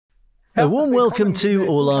A warm welcome to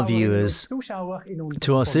all our viewers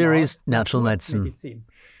to our series Natural Medicine.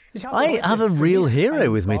 I have a real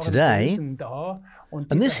hero with me today, and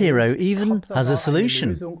this hero even has a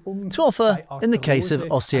solution to offer in the case of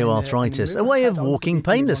osteoarthritis, a way of walking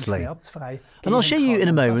painlessly. And I'll show you in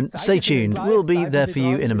a moment. Stay tuned, we'll be there for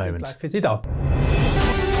you in a moment.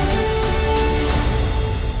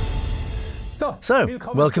 So,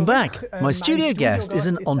 welcome back. My studio guest is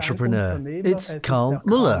an entrepreneur. It's Karl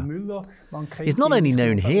Müller. He's not only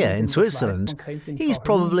known here in Switzerland, he's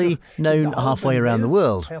probably known halfway around the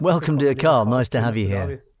world. Welcome, dear Karl. Nice to have you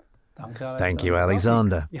here. Thank you,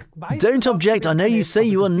 Alexander. Don't object. I know you say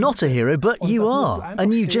you are not a hero, but you are.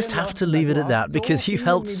 And you just have to leave it at that because you've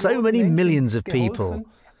helped so many millions of people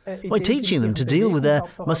by teaching them to deal with their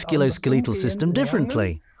musculoskeletal system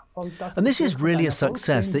differently. And this is really a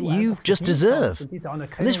success that you just deserve. And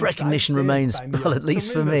this recognition remains, well, at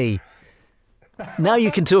least for me. Now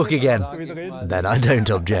you can talk again. Then I don't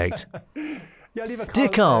object. Dear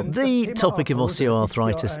Karl, the topic of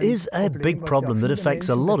osteoarthritis is a big problem that affects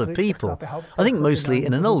a lot of people. I think mostly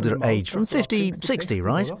in an older age, from 50, 60,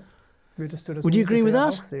 right? Would you agree with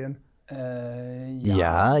that?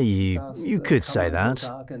 Yeah, you could say that.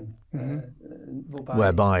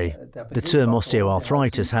 Whereby the term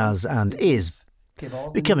osteoarthritis has and is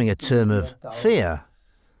becoming a term of fear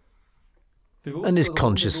and is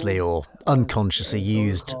consciously or unconsciously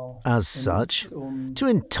used as such to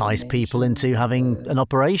entice people into having an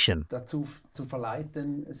operation.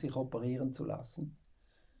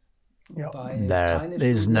 There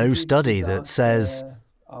is no study that says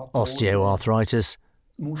osteoarthritis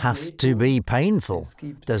has to be painful.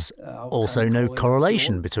 There's also no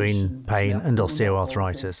correlation between pain and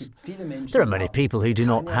osteoarthritis. There are many people who do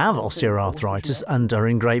not have osteoarthritis and are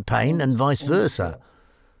in great pain, and vice versa.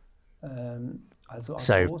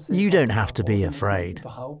 So you don't have to be afraid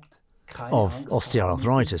of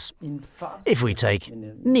osteoarthritis. If we take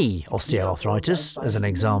knee osteoarthritis as an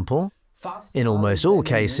example, in almost all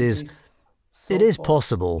cases, it is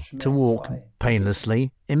possible to walk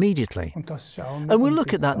painlessly immediately. And we'll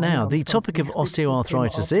look at that now. The topic of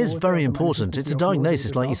osteoarthritis is very important. It's a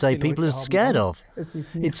diagnosis, like you say, people are scared of.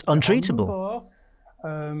 It's untreatable.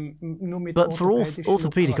 But for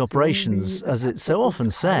orthopedic operations, as it's so often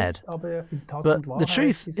said, but the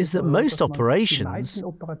truth is that most operations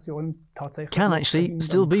can actually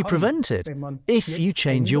still be prevented if you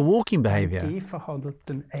change your walking behaviour.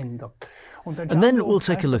 And then we'll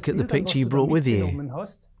take a look at the picture you brought with you,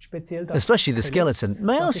 especially the skeleton.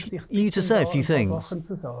 May I ask you to say a few things?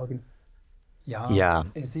 Yeah,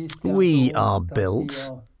 we are built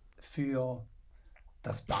for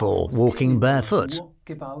walking barefoot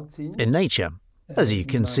in nature. As you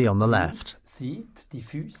can see on the left,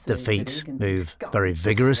 the feet move very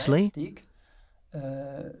vigorously,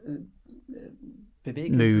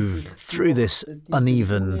 move through this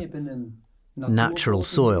uneven natural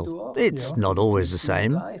soil. It's not always the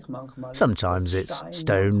same. Sometimes it's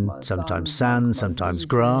stone, sometimes sand, sometimes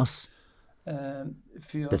grass.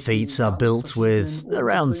 The feet are built with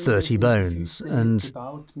around 30 bones and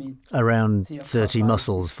around 30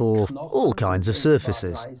 muscles for all kinds of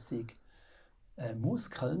surfaces,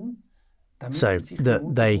 so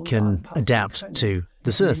that they can adapt to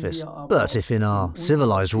the surface. But if in our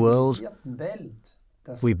civilized world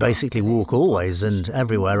we basically walk always and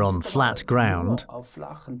everywhere on flat ground,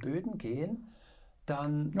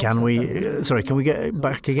 can we get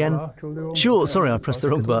back again? Sure, sorry, I pressed the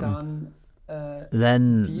wrong button.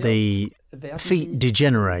 Then the feet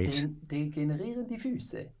degenerate.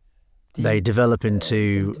 They develop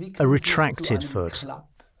into a retracted foot.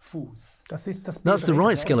 That's the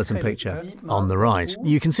right skeleton picture. On the right,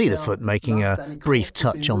 you can see the foot making a brief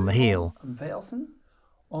touch on the heel,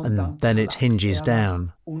 and then it hinges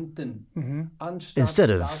down. Instead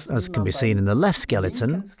of, as can be seen in the left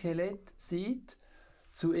skeleton,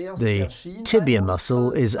 the tibia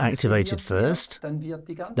muscle is activated first,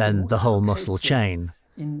 then the whole muscle chain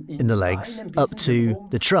in the legs up to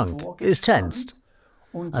the trunk is tensed,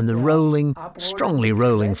 and the strongly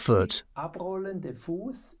rolling foot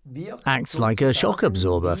acts like a shock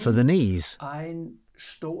absorber for the knees.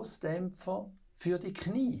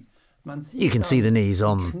 You can see the knees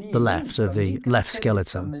on the left of the left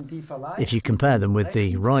skeleton. If you compare them with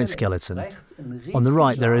the right skeleton, on the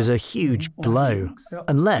right there is a huge blow,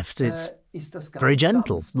 and left it's very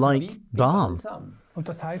gentle, like balm.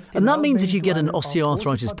 And that means if you get an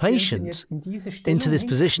osteoarthritis patient into this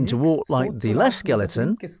position to walk like the left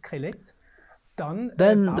skeleton,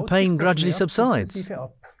 then the pain gradually subsides.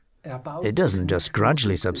 It doesn't just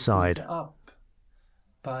gradually subside.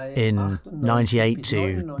 In 98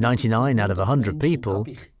 to 99 out of 100 people,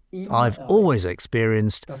 I've always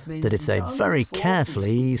experienced that if they very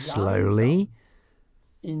carefully, slowly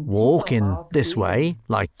walk in this way,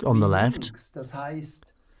 like on the left,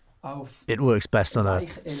 it works best on a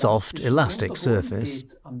soft, elastic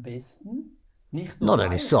surface. Not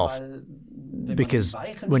only soft, because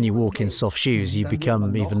when you walk in soft shoes, you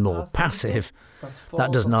become even more passive.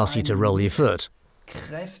 That doesn't ask you to roll your foot.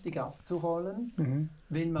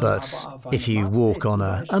 But if you walk on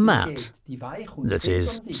a mat that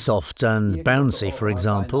is soft and bouncy, for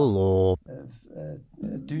example, or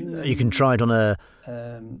you can try it on a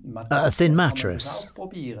thin mattress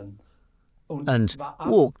and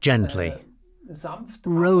walk gently,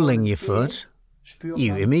 rolling your foot,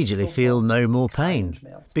 you immediately feel no more pain,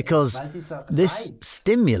 because this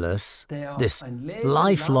stimulus, this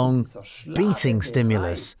lifelong beating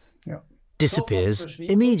stimulus, disappears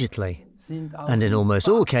immediately, and in almost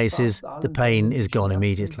all cases the pain is gone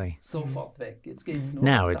immediately.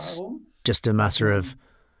 Now it's just a matter of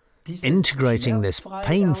integrating this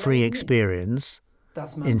pain-free experience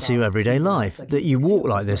into everyday life, that you walk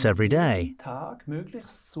like this every day,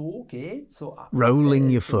 rolling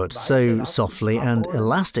your foot so softly and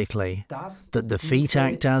elastically that the feet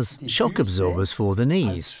act as shock absorbers for the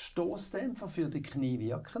knees.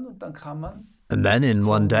 And then in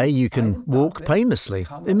one day you can walk painlessly,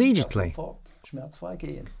 immediately.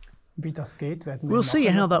 We'll see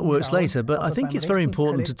how that works later, but I think it's very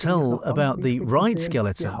important to tell about the right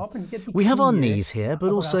skeleton. We have our knees here,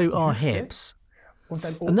 but also our hips.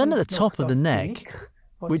 And then at the top of the neck,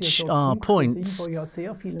 which are points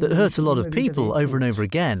that hurt a lot of people over and over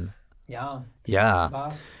again. Yeah,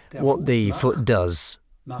 what the foot does,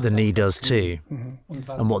 the knee does too.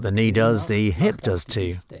 And what the knee does, the hip does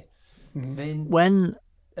too. When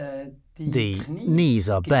the knees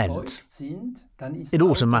are bent, it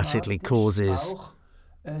automatically causes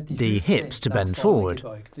the hips to bend forward.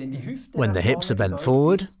 When the hips are bent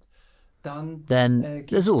forward, then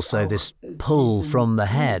there's also this pull from the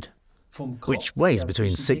head, which weighs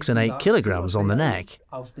between 6 and 8 kilograms on the neck,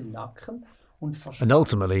 and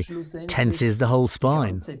ultimately tenses the whole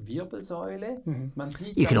spine.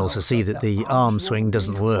 You can also see that the arm swing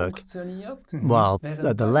doesn't work, while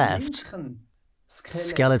at the left,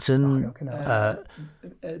 skeleton,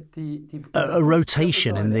 a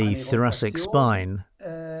rotation in the thoracic spine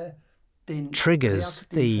triggers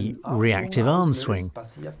the reactive arm swing.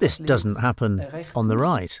 This doesn't happen on the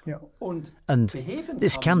right. And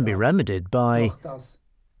this can be remedied by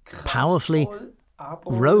powerfully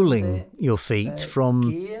rolling your feet from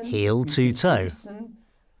heel to toe,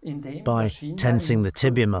 by tensing the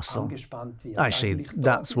tibia muscle. Actually,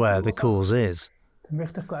 that's where the cause is.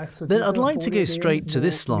 Then I'd like to go straight to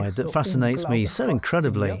this slide that fascinates me so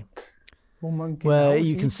incredibly, where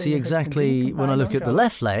you can see exactly, when I look at the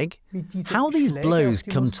left leg, how these blows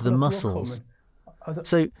come to the muscles.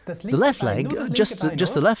 So the left leg, just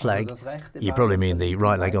the left leg, you probably mean the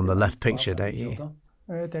right leg on the left picture, don't you?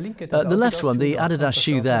 The left one, the Adidas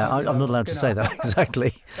shoe there, I'm not allowed to say that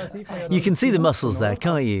exactly. You can see the muscles there,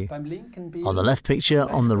 can't you? On the left picture,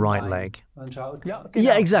 on the right leg.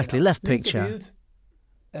 Yeah, exactly, left picture.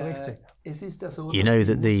 You know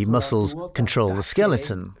that the muscles control the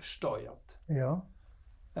skeleton. The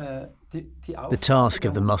task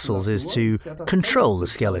of the muscles is to control the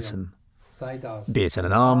skeleton, be it in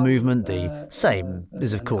an arm movement. The same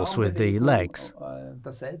is of course with the legs.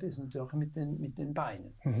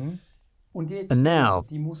 And now,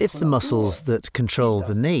 if the muscles that control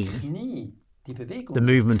the knee, the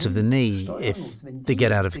movement of the knee, if they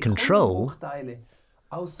get out of control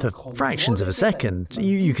for fractions of a second,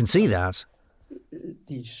 you can see that.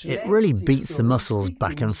 It really beats the muscles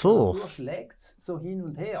back and forth.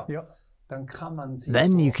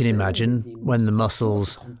 Then you can imagine when the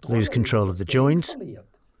muscles lose control of the joint,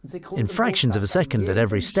 in fractions of a second at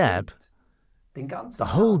every step, the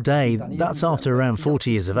whole day, that's after around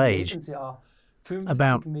 40 years of age,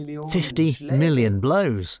 about 50 million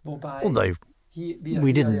blows. Although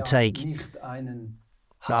we didn't take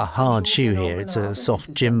a hard shoe here, it's a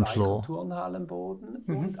soft gym floor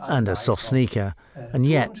and a soft sneaker, and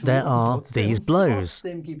yet there are these blows.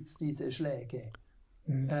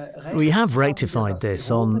 We have rectified this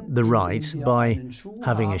on the right by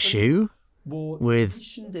having a shoe with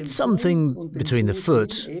something between the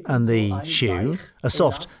foot and the shoe, a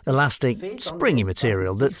soft, elastic, springy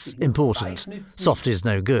material that's important. Soft is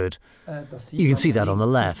no good. You can see that on the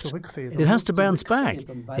left. It has to bounce back.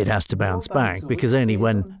 It has to bounce back because only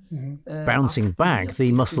when bouncing back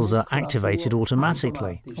the muscles are activated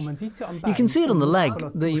automatically. You can see it on the leg.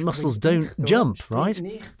 The muscles don't jump, right?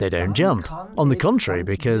 They don't jump. On the contrary,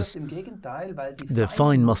 because the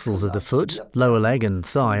fine muscles of the foot, lower leg and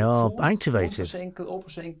thigh are activated.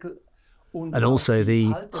 And also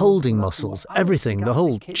the holding muscles, everything, the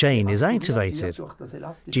whole chain is activated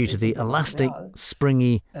due to the elastic,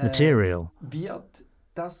 springy material.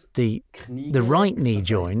 The right knee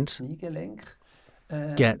joint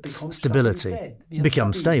gets stability,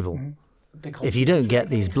 becomes stable. If you don't get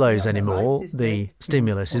these blows anymore, the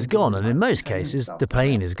stimulus is gone, and in most cases, the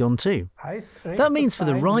pain is gone too. That means for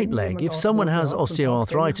the right leg, if someone has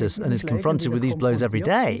osteoarthritis and is confronted with these blows every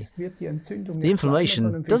day, the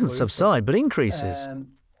inflammation doesn't subside but increases.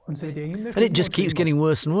 And it just keeps getting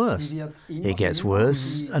worse and worse. It gets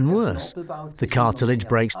worse and worse. The cartilage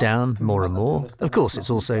breaks down more and more. Of course, it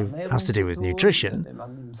also has to do with nutrition.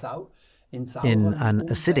 In an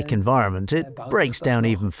acidic environment, it breaks down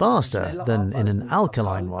even faster than in an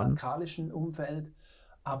alkaline one.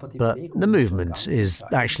 But the movement is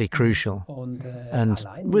actually crucial. And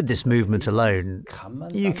with this movement alone,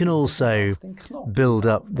 you can also build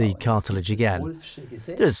up the cartilage again.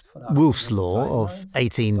 There's Wolff's Law of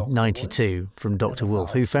 1892 from Dr.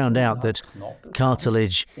 Wolff, who found out that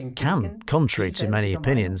cartilage can, contrary to many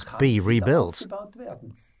opinions, be rebuilt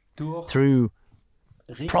through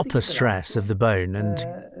proper stress of the bone and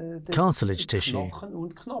cartilage tissue.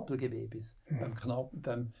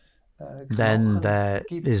 Then there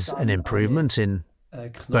is an improvement in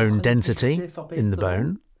bone density in the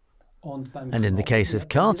bone, and in the case of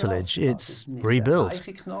cartilage, it's rebuilt.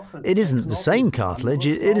 It isn't the same cartilage,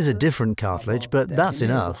 it is a different cartilage, but that's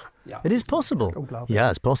enough. It is possible. Yeah,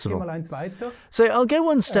 it's possible. So I'll go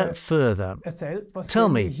one step further. Tell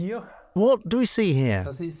me, what do we see here?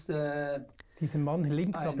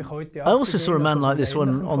 I also saw a man like this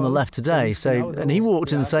one on the left today, and he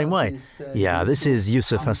walked in the same way. Yeah, this is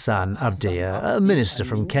Yusuf Hassan Abdi, a minister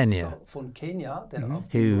from Kenya,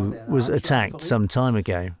 who was attacked some time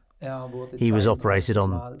ago. He was operated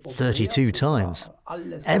on 32 times.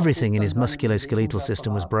 Everything in his musculoskeletal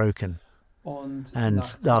system was broken. And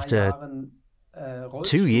after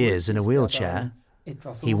 2 years in a wheelchair,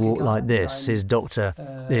 he walked like this. His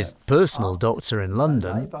personal doctor in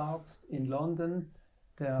London,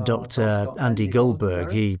 Dr. Andy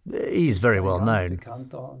Goldberg, he's very well known.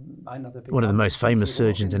 One of the most famous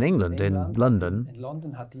surgeons in England, in London,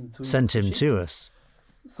 sent him to us.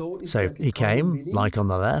 So he came, like on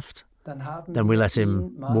the left. Then we let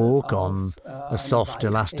him walk on a soft,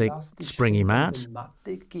 elastic, springy mat.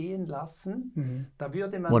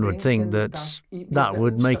 One would think that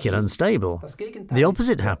would make it unstable. The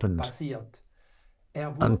opposite happened.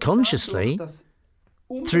 Unconsciously,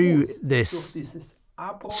 through this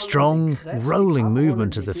strong, rolling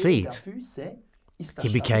movement of the feet, he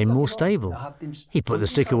became more stable. He put the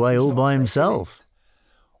stick away all by himself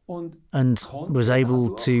and was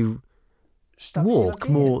able to walk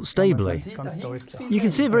more stably. You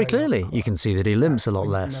can see it very clearly. You can see that he limps a lot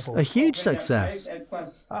less. A huge success.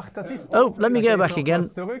 Oh, let me go back again.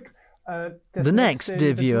 The next,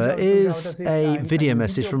 dear viewer, is a video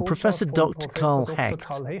message from Professor Dr. Karl Hecht,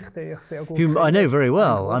 whom I know very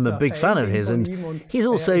well. I'm a big fan of his, and he's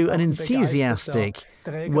also an enthusiastic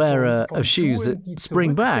wearer of shoes that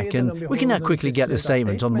spring back, and we can now quickly get the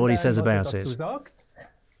statement on what he says about it.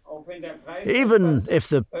 Even if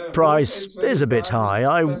the price is a bit high,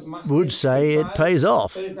 I would say it pays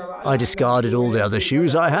off. I discarded all the other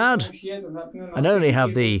shoes I had and only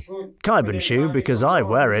have the Kaiben shoe because I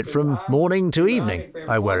wear it from morning to evening.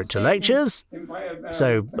 I wear it to lectures,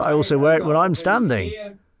 so I also wear it when I'm standing.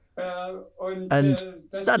 And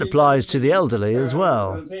that applies to the elderly as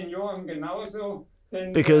well,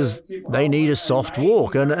 because they need a soft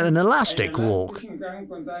walk, an elastic walk,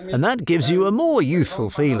 and that gives you a more youthful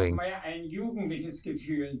feeling.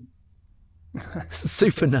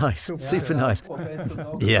 Super nice, super nice.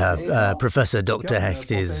 Yeah, Professor Dr.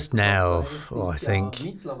 Hecht is now, I think,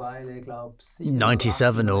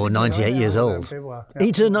 97 or 98 years old.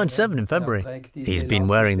 He turned 97 in February. He's been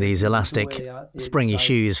wearing these elastic, springy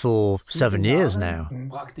shoes for 7 years now,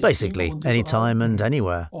 basically anytime and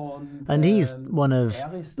anywhere. And he's one of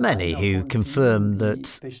many who confirm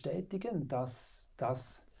that,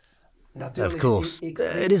 of course,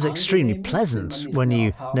 it is extremely pleasant when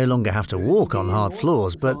you no longer have to walk on hard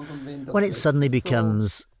floors, but when it suddenly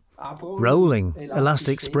becomes rolling,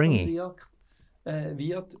 elastic, springy,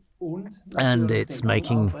 And it's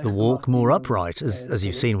making the walk more upright, as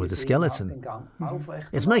you've seen with the skeleton.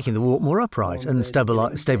 It's making the walk more upright and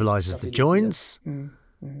stabilizes the joints.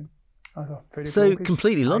 So,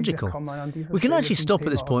 completely logical. We can actually stop at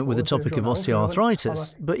this point with the topic of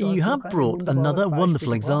osteoarthritis, but you have brought another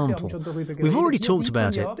wonderful example. We've already talked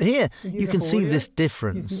about it. Here, you can see this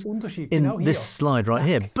difference in this slide right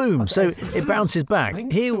here. Boom! So, it bounces back.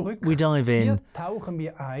 Here, we dive in.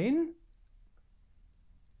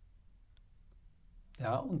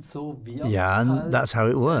 Yeah, and that's how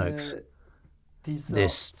it works.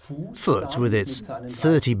 This foot with its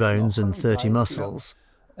 30 bones and 30 muscles.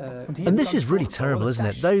 And this is really terrible, isn't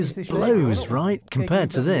it? Those blows, right, compared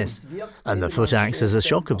to this. And the foot acts as a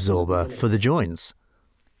shock absorber for the joints.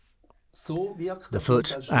 The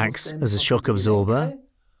foot acts as a shock absorber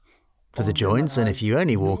for the joints, and if you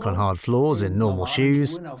only walk on hard floors in normal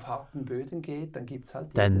shoes,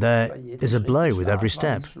 then there is a blow with every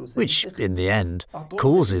step, which, in the end,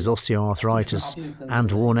 causes osteoarthritis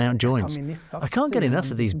and worn-out joints. I can't get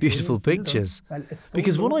enough of these beautiful pictures,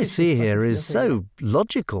 because what I see here is so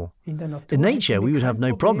logical. In nature, we would have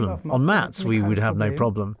no problem. On mats, we would have no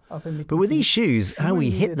problem. But with these shoes, how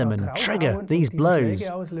we hit them and trigger these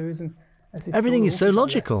blows, everything is so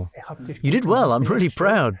logical. You did well, I'm really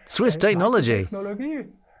proud. Swiss technology.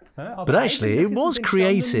 But actually, it was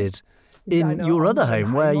created in your other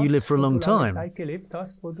home where you lived for a long time,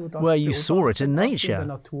 where you saw it in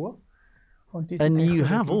nature. And you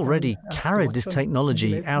have already carried this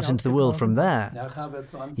technology out into the world from there.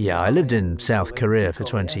 Yeah, I lived in South Korea for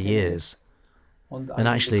 20 years. And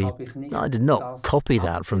actually, I did not copy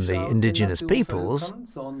that from the indigenous peoples,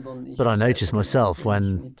 but I noticed myself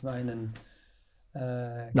when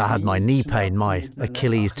I had my knee pain, my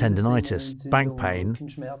Achilles tendonitis, back pain,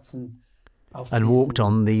 and walked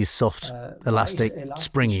on these soft, elastic,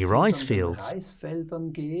 springy rice fields.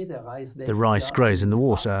 The rice grows in the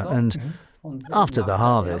water, and after the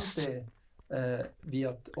harvest,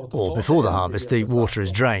 or before the harvest, the water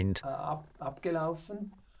is drained.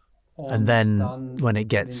 And then, when it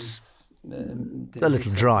gets a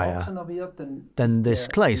little drier, then this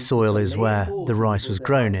clay soil is where the rice was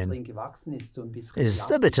grown in, is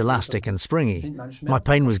a bit elastic and springy. My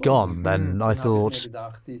pain was gone, then I thought,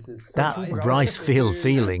 that rice field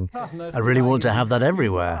feeling, I really want to have that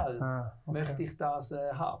everywhere.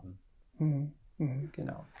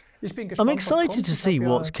 I'm excited to see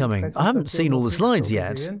what's coming. I haven't seen all the slides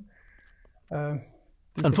yet.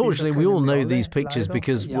 Unfortunately, we all know these pictures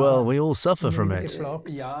because, well, we all suffer from it.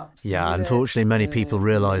 Yeah, unfortunately, many people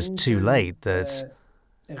realize too late that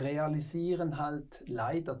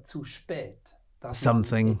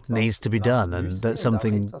something needs to be done and that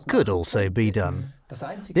something could also be done.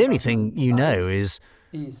 The only thing you know is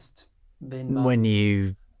when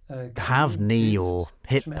you have knee or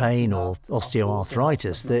hip pain or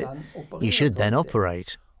osteoarthritis that you should then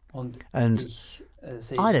operate. And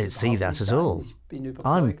I don't see that at all.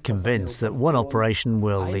 I'm convinced that one operation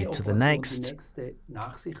will lead to the next,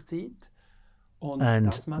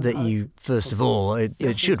 and that you, first of all,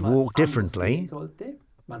 it should walk differently.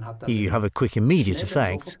 You have a quick, immediate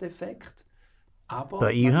effect,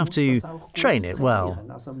 but you have to train it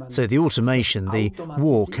well. So the automation, the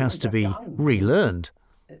walk has to be relearned.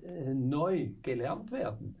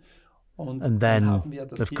 And then,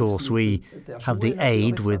 of course, we have the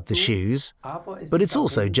aid with the shoes, but it's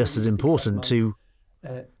also just as important to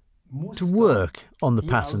work on the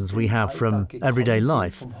patterns we have from everyday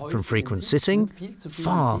life, from frequent sitting,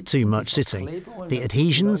 far too much sitting. The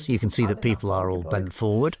adhesions, you can see that people are all bent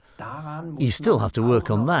forward. You still have to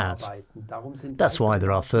work on that. That's why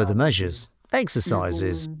there are further measures.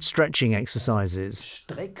 Exercises, stretching exercises,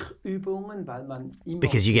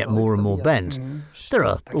 because you get more and more bent. There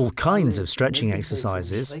are all kinds of stretching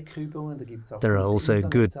exercises. There are also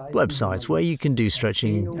good websites where you can do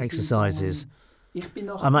stretching exercises.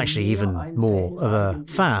 I'm actually even more of a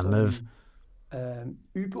fan of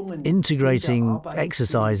integrating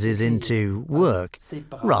exercises into work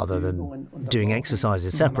rather than doing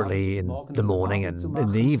exercises separately in the morning and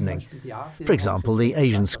in the evening. For example, the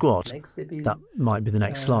Asian squat. That might be the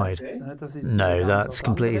next slide. No, that's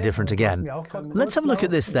completely different again. Let's have a look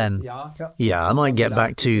at this then. Yeah, I might get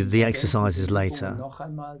back to the exercises later.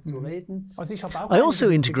 I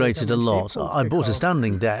also integrated a lot. I bought a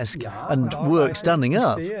standing desk and worked standing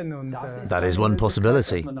up. That is one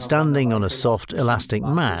possibility. Standing on a soft elastic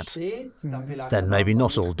mat, then maybe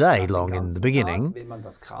not all day long in the beginning.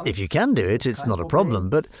 If you can do it, it's not a problem,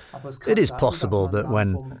 but it is possible that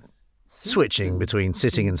when switching between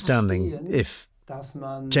sitting and standing, if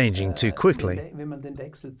changing too quickly.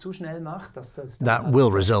 That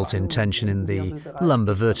will result in tension in the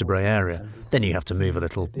lumbar vertebrae area. Then you have to move a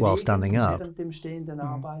little while standing up.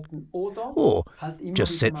 Or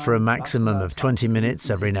just sit for a maximum of 20 minutes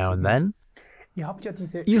every now and then.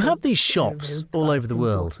 You have these shops all over the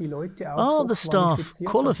world. Are the staff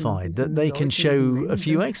qualified that they can show a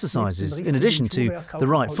few exercises in addition to the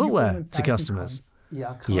right footwear to customers?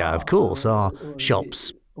 Yeah, of course, our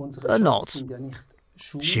shops are not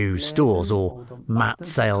shoe stores or mat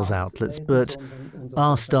sales outlets, but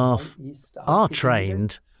our staff are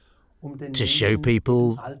trained to show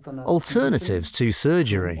people alternatives to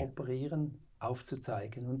surgery.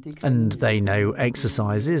 And they know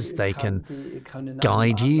exercises, they can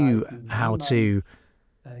guide you how to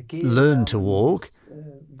learn to walk,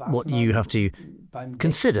 what you have to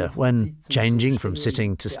consider when changing from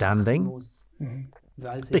sitting to standing.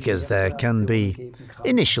 Because there can be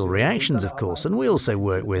initial reactions, of course, and we also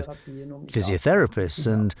work with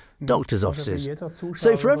physiotherapists and doctors' offices.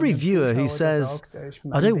 So for every viewer who says,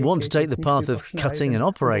 I don't want to take the path of cutting and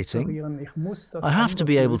operating, I have to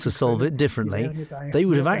be able to solve it differently, they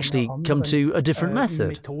would have actually come to a different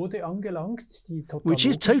method, which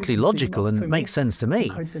is totally logical and makes sense to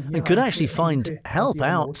me, and could actually find help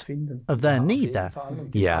out of their need there.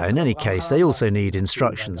 Yeah, in any case, they also need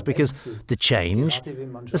instructions, because the change,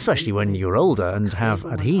 especially when you're older and have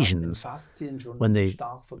adhesions, when the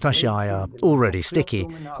fasciae are already sticky,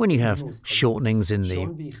 when you have shortenings in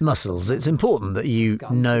the muscles, it's important that you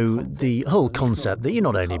know the whole concept, that you're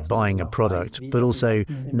not only buying a product, but also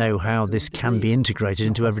know how this can be integrated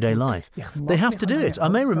into everyday life. They have to do it. I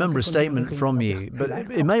may remember a statement from you, but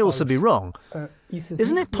it may also be wrong.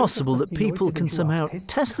 Isn't it possible that people can somehow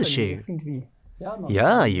test the shoe?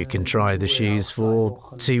 Yeah, you can try the shoes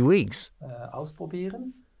for 2 weeks.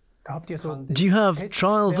 Do you have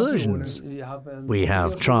trial versions? We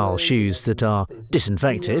have trial shoes that are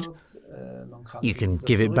disinfected. You can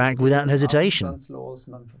give it back without hesitation.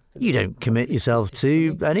 You don't commit yourself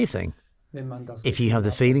to anything. If you have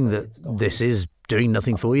the feeling that this is doing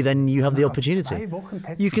nothing for you, then you have the opportunity.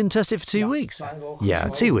 You can test it for 2 weeks. Yeah,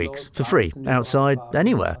 2 weeks, for free, outside,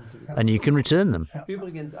 anywhere, and you can return them.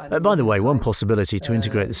 By the way, one possibility to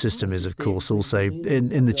integrate the system is, of course, also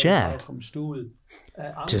in the chair.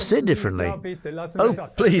 To sit differently. Oh,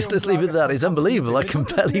 please, let's leave it at that. It's unbelievable. I can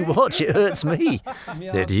barely watch. It hurts me.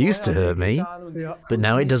 It used to hurt me, but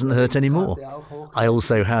now it doesn't hurt anymore. I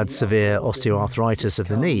also had severe osteoarthritis of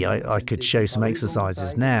the knee. I could show some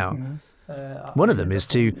exercises now. One of them is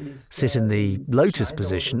to sit in the lotus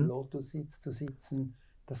position.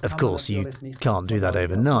 Of course, you can't do that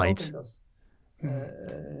overnight.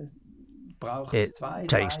 It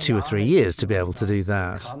takes 2 or 3 years to be able to do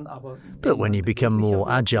that. But when you become more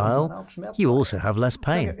agile, you also have less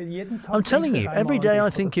pain. I'm telling you, every day I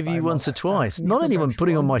think of you once or twice, not only when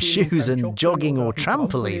putting on my shoes and jogging or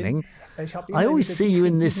trampolining. I always see you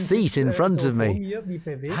in this seat in front of me.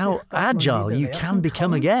 How agile you can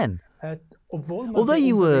become again. Although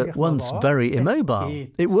you were once very immobile,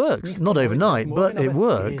 it works. Not overnight, but it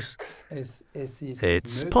works.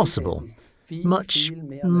 It's possible. Much,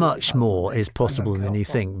 much more is possible than you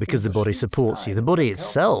think, because the body supports you. The body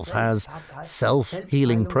itself has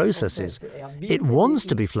self-healing processes. It wants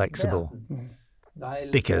to be flexible,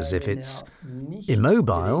 because if it's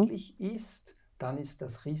immobile,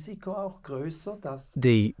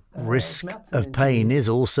 the risk of pain is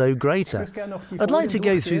also greater. I'd like to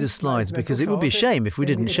go through the slides because it would be a shame if we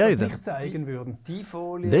didn't show them.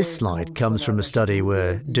 This slide comes from a study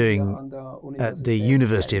we're doing at the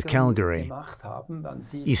University of Calgary.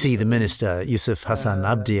 You see the minister, Yusuf Hassan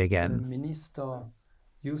Abdi, again.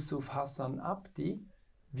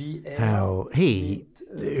 How he,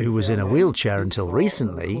 who was in a wheelchair until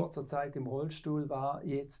recently,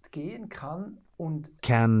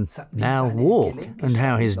 can now walk, and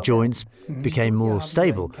how his joints became more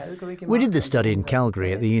stable. We did this study in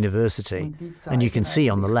Calgary at the university, and you can see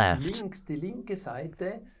on the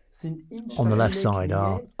left side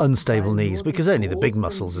are unstable knees, because only the big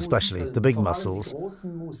muscles, especially the big muscles,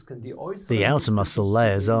 the outer muscle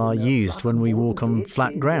layers are used when we walk on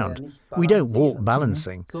flat ground. We don't walk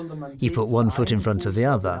balancing. You put one foot in front of the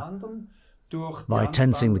other by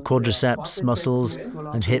tensing the quadriceps muscles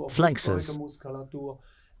and hip flexors.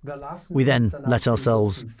 We then let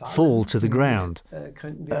ourselves fall to the ground.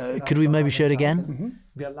 Could we maybe show it again?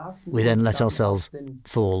 We then let ourselves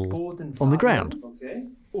fall on the ground.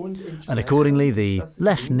 And accordingly, the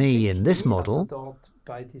left knee in this model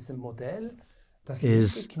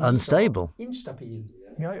is unstable.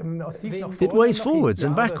 It weighs forwards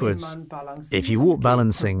and backwards. If you walk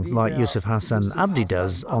balancing like Yusuf Hassan Abdi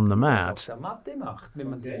does on the mat,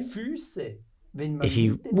 if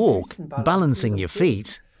you walk balancing your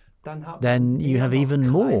feet, then you have even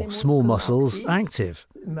more small muscles active.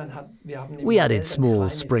 We added small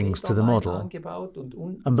springs to the model,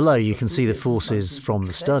 and below you can see the forces from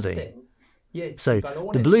the study. So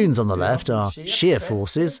the balloons on the left are shear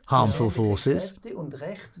forces, harmful forces,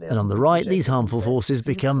 and on the right these harmful forces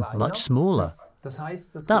become much smaller.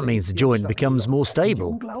 That means the joint becomes more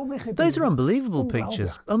stable. Those are unbelievable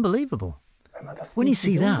pictures, unbelievable. When you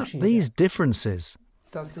see that, these differences,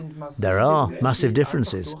 there are massive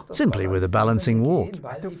differences simply with a balancing walk,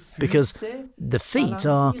 because the feet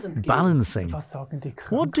are balancing.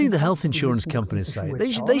 What do the health insurance companies say?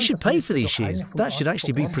 They should pay for these shoes. That should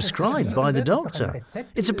actually be prescribed by the doctor.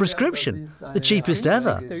 It's a prescription, the cheapest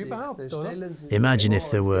ever. Imagine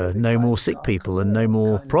if there were no more sick people and no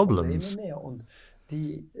more problems.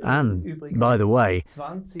 And, by the way,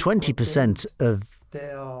 20% of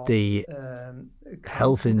the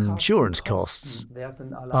health insurance costs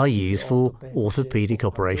are used for orthopedic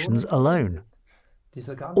operations alone.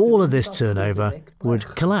 All of this turnover would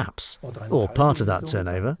collapse, or part of that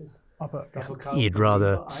turnover. You'd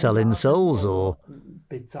rather sell insoles, or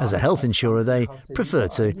as a health insurer they prefer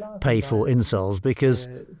to pay for insoles because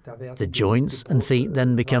the joints and feet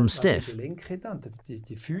then become stiff.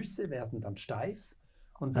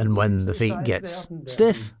 And when the feet gets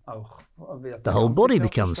stiff, the whole body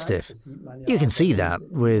becomes stiff. You can see that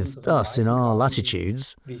with us in our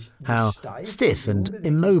latitudes, how stiff and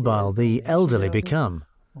immobile the elderly become.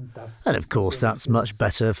 And of course that's much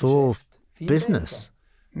better for business.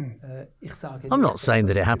 I'm not saying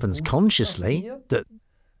that it happens consciously, that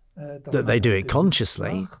they do it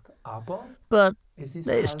consciously, but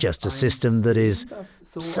it's just a system that is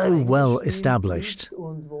so well established,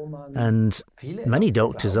 and many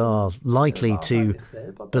doctors are likely to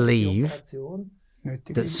believe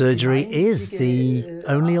that surgery is the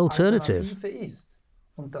only alternative,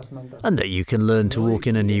 and that you can learn to walk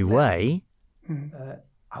in a new way.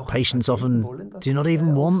 Patients often do not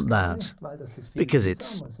even want that, because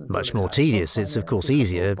it's much more tedious. It's of course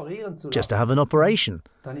easier just to have an operation.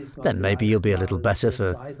 Then maybe you'll be a little better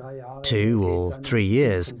for 2 or 3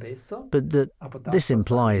 years. But this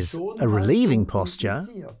implies a relieving posture,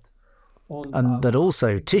 and that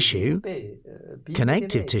also tissue,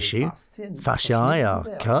 connective tissue, fasciae are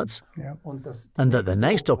cut, and that the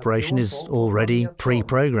next operation is already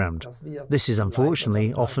pre-programmed. This is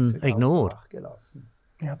unfortunately often ignored.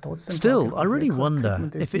 Still, I really wonder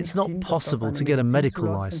if it's not possible to get a medical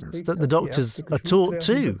license, that the doctors are taught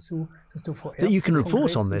too, that you can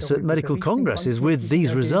report on this at medical congresses with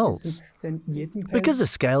these results, because the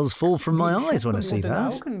scales fall from my eyes when I see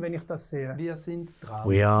that.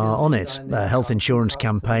 We are on it. A health insurance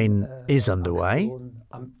campaign is underway.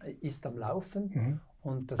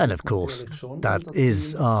 And of course, that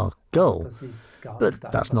is our goal. But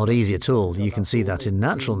that's not easy at all. You can see that in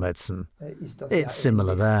natural medicine. It's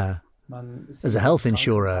similar there. As a health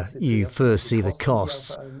insurer, you first see the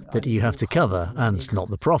costs that you have to cover and not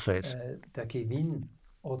the profit,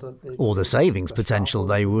 or the savings potential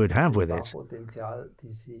they would have with it.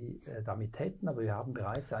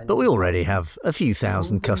 But we already have a few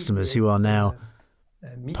thousand customers who are now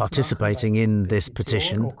participating in this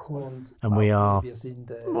petition, and we're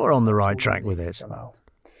on the right track with it.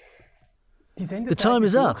 The time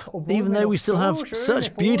is up, even though we still have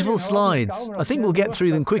such beautiful slides. I think we'll get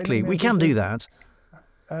through them quickly. We can do that.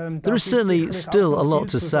 There is certainly still a lot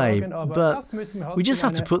to say, but we just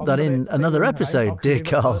have to put that in another episode, dear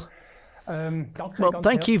Karl. Well,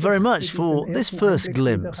 thank you very much for this first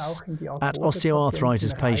glimpse at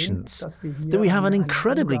osteoarthritis patients, that we have an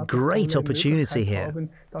incredibly great opportunity here,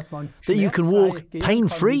 that you can walk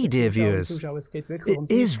pain-free, dear viewers. It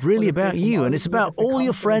is really about you, and it's about all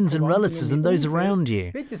your friends and relatives and those around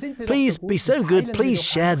you. Please be so good, please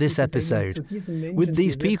share this episode with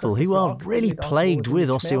these people who are really plagued with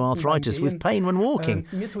osteoarthritis, with pain when walking.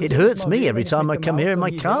 It hurts me every time I come here in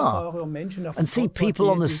my car and see people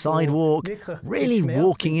on the sidewalk really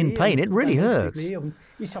walking in pain. It really hurts.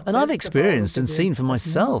 And I've experienced and seen for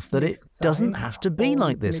myself that it doesn't have to be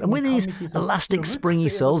like this. And with these elastic springy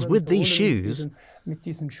soles, with these shoes,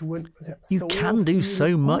 you can do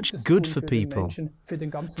so much good for people,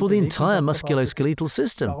 for the entire musculoskeletal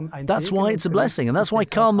system. That's why it's a blessing, and that's why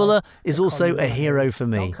Karl Müller is also a hero for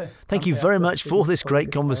me. Thank you very much for this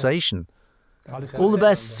great conversation. All the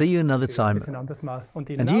best. See you another time.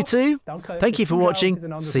 And you too. Thank you for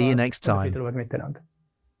watching. See you next time.